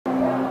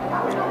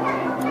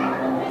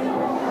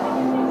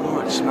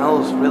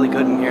smells really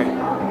good in here.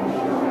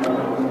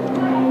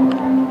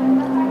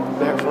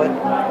 Barefoot.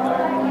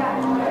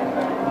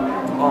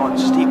 Oh,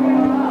 it's steep.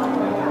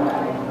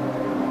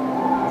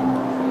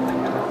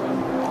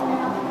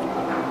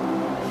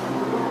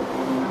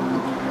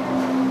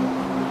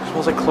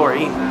 Smells like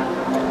chlorine.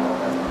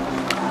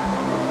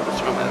 Let's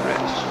throw my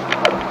wrist.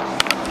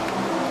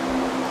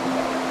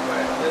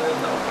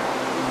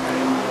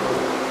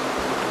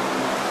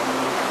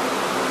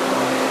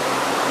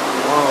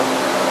 Whoa.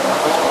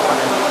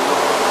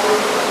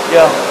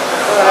 Yo.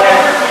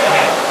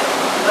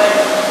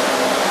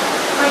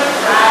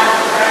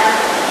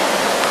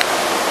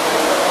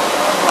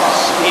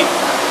 Steep.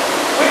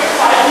 Which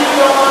side do you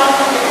go on?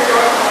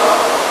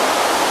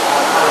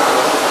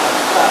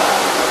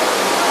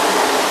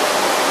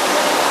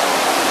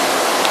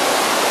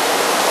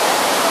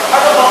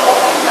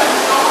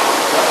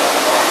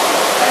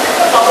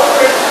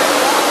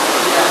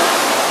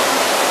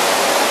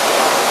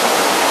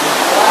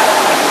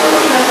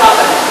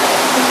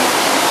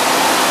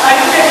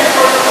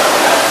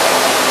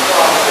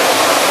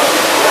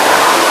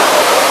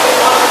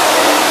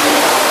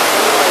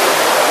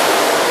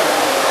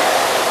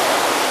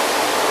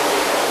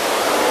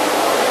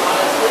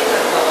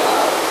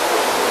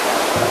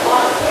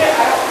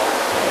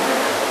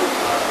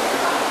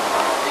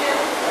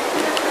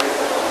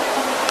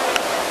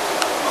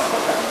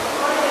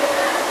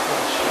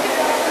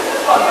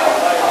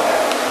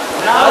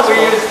 We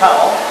use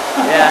towel.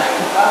 Yeah.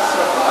 That's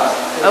so fast.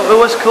 Oh, it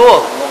was cool.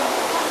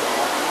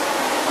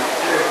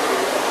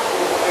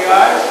 Hey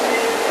guys.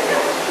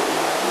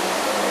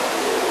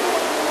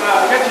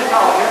 Get your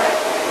towel here.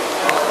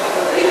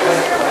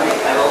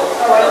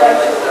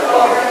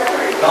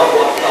 Don't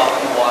wash off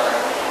in water.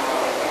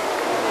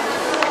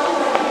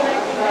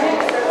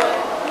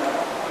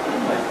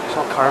 It's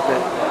all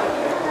carpet.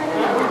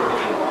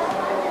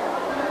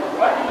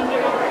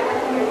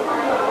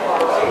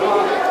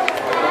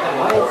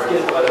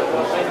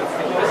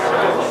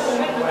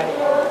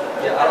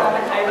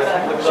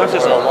 Sucks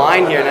there's a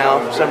line here now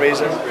for some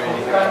reason.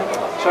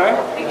 Sorry?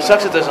 It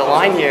sucks that there's a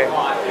line here.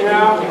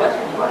 Yeah.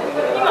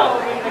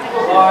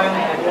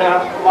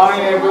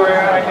 Line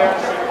everywhere, I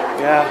guess.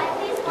 Yeah.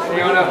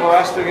 You want for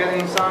us to get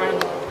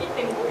inside?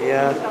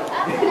 Yeah.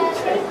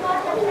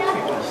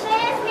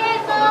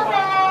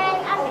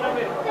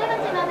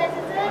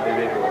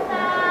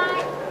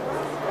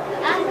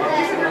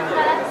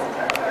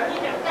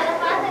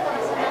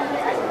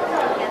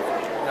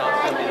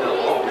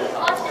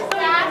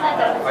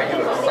 Are you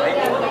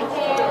excited?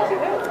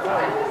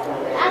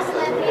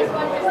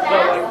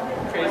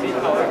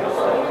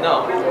 No.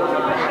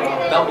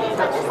 Dummies.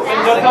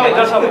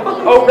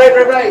 Oh,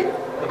 right.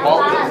 The ball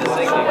is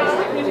sinking.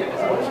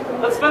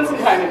 Let's spend some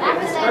time in here.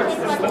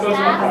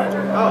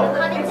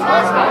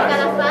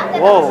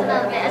 Whoa.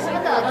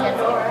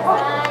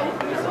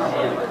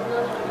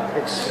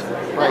 It's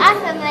Good like,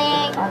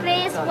 afternoon.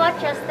 Please watch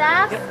your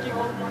steps.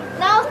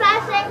 No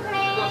flashing,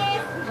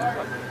 please.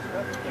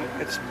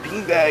 it's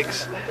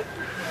beanbags.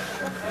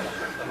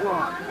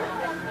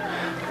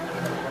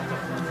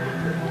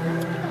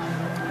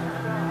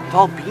 It's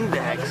all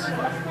beanbags.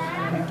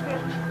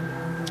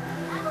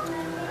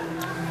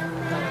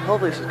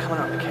 Hopefully this is coming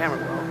out on the camera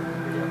well.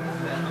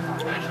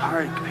 It's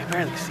hard, you can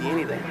barely see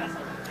anything.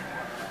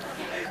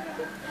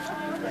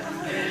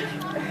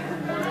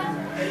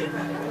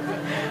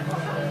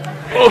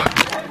 Oh!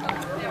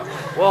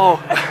 Whoa!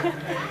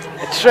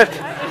 It tripped.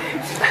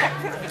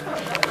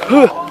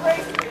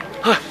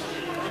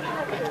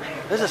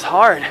 This is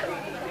hard.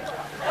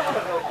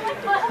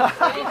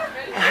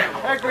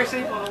 Hey,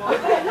 Gracie.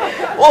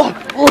 Oh!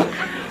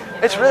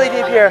 It's really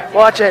deep here.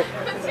 Watch it.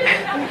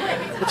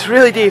 It's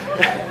really deep.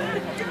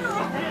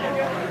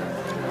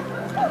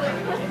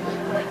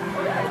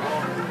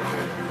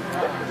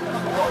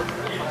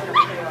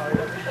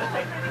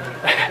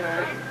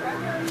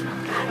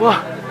 Whoa.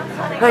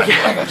 Thank you.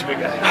 I got you, big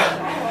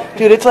guy.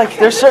 Dude, it's like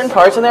there's certain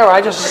parts in there where I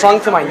just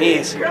sunk to my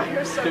knees.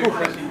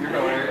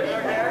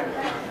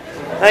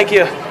 Thank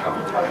you.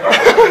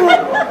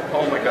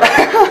 Oh my god.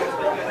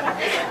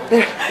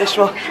 This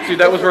one. Dude,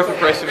 that was worth the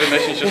price of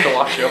admission just to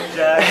watch you.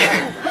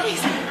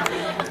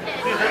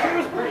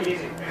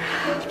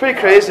 It's pretty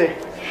crazy.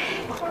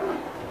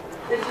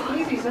 It's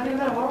easy, it's not even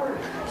that hard.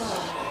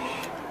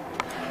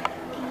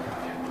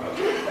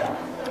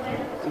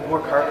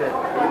 More carpet.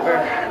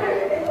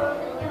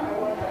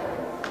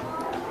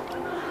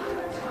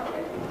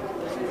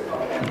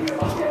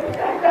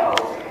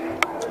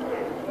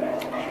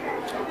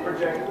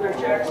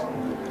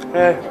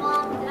 Hey.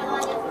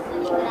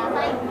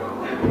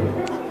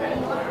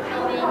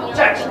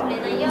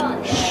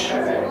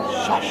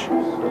 Shush.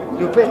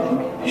 Lupe.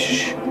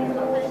 Shh.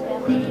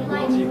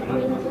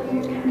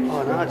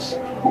 Oh, no, it's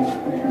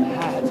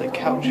a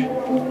couch.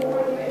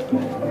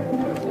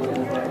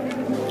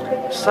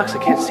 Sucks I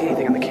can't see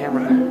anything on the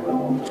camera.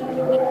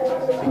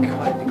 Be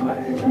quiet, be quiet.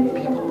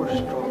 People were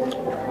just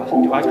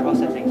crossing. Do I cross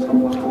that thing so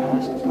fucking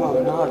fast? Oh,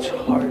 no, it's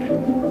hard. No,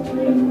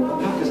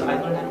 because I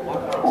learned how to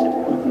walk across it.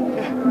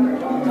 Yeah.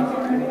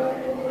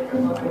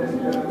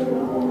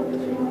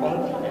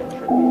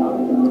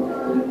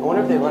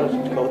 wonder if they let us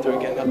go through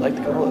again. I'd like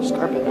to go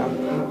escarpment now.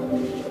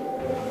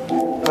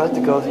 I'd like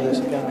to go through this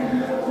again.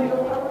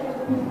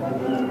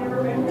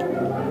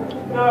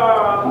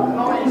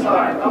 No,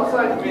 inside.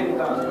 Outside is really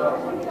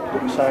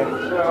done. Sorry.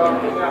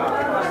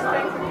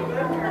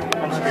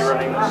 I'm just be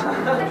running this.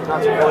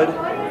 Not so good.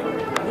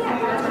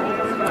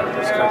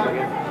 Escarpment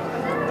again.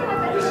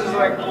 This is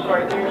like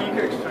quite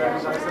unique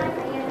experience, I think.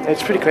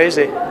 It's pretty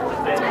crazy. Please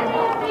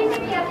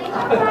pay attention.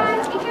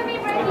 It should be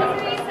very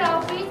easy, so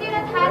please do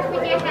not touch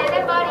with your hand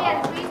and body,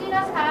 and please do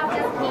not stop.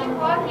 Just keep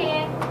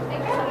walking.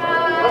 Thank you so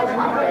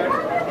much.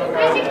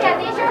 Please take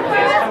attention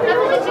first.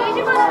 後で注意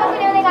事項の確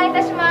認お願いい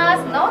たしま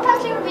す。No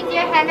touching with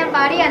your hand and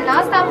body, and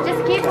no stop.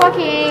 Just keep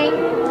walking.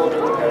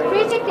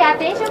 Please take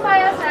attention for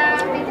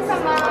yourself. Thank you so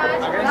much.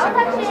 No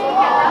touching and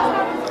no stop.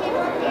 Just keep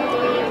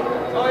walking.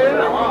 Oh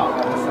yeah, wow.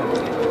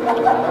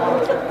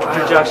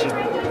 Good, Josh.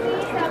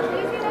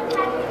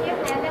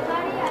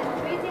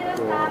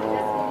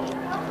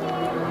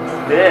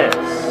 This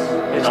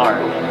is art.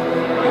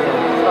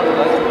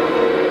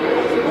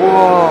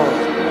 Whoa.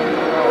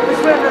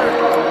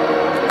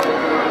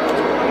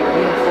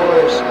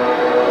 Reinforced.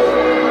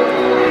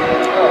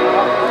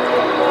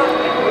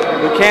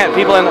 We can't.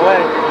 People in the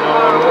way.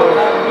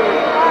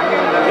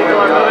 People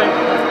are moving.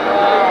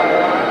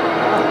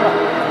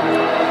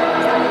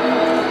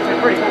 It's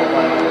pretty cool.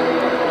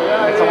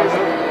 Yeah, it is.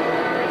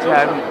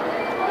 Yeah.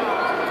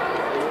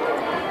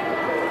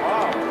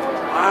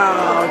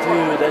 Wow,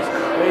 dude, that's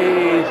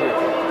crazy.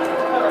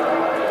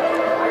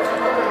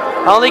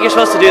 I don't think you're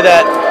supposed to do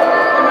that.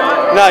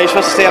 No, you're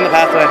supposed to stay on the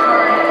pathway.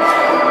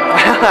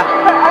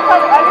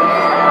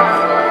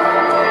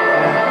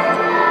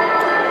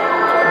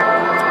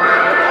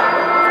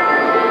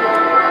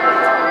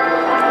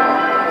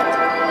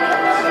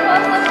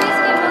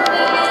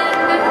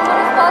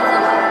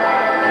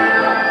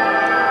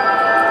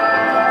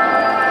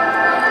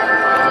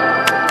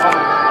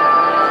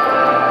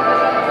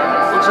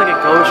 Looks like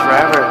it goes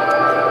forever.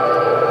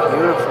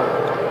 Beautiful.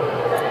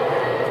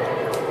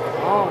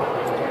 Oh.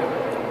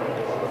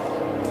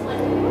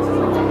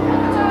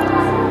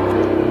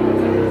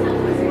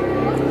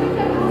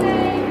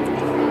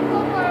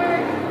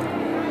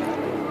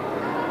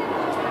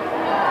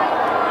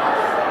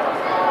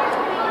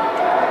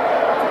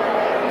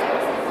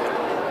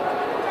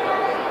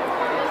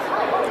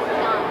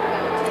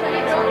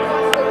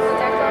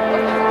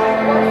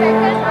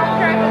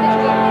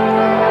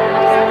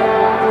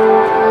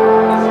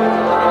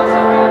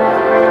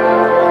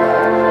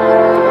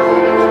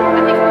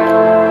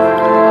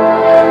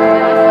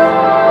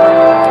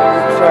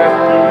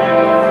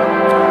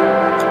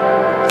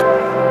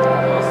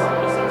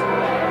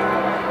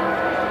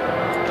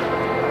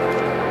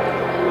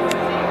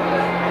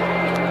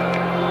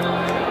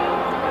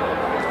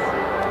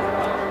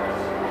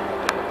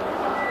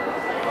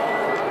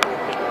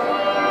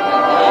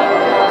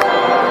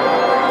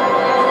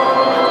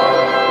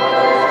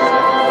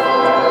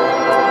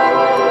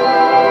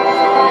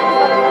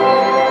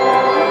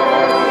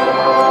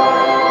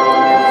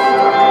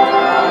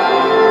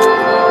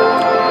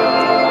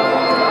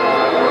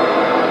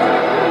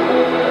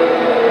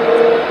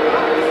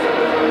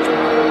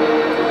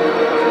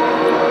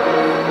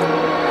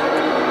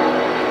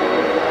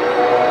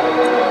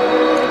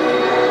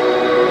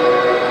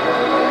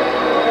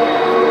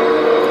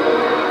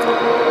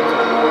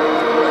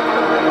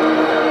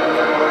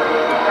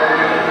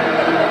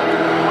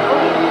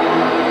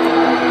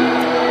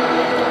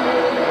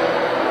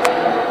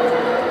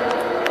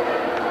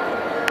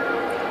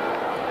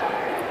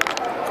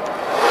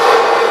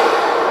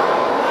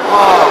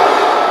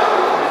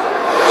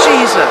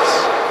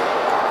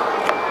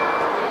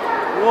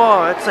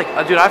 Whoa, it's like,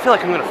 dude, I feel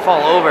like I'm gonna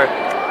fall over.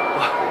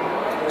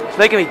 It's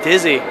making me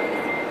dizzy.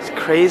 It's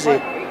crazy.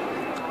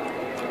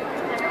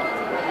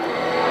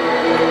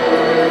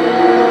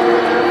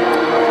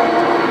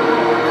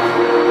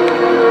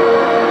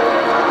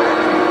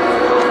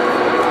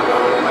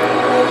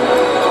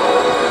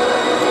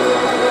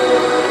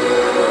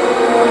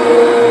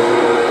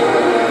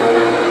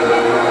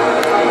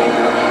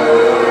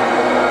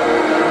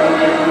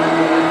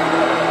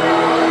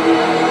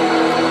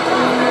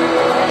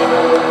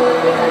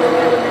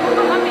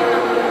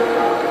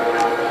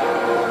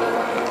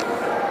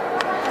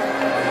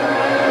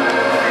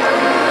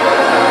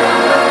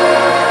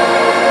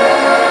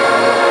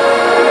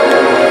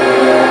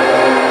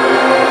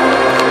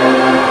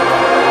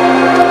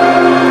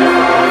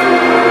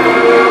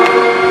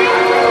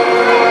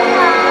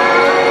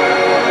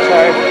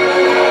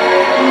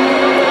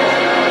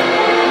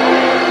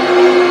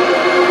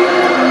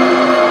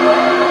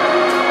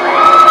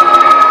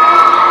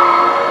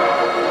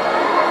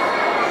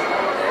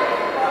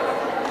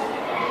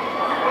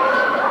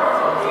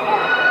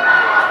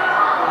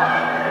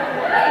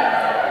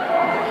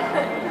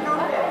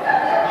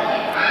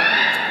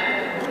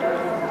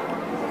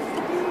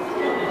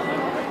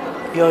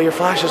 Yo, your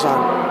flash is on.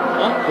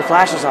 Huh? Your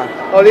flash is on.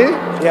 Oh, did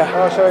it? Yeah.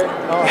 Oh, sorry.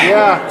 Oh,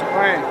 yeah.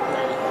 Fine.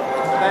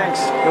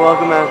 Thanks. You're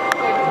welcome, man.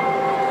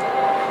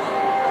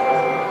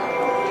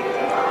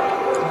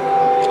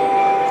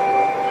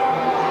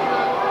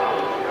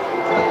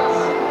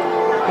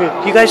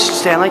 You guys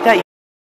stand like that.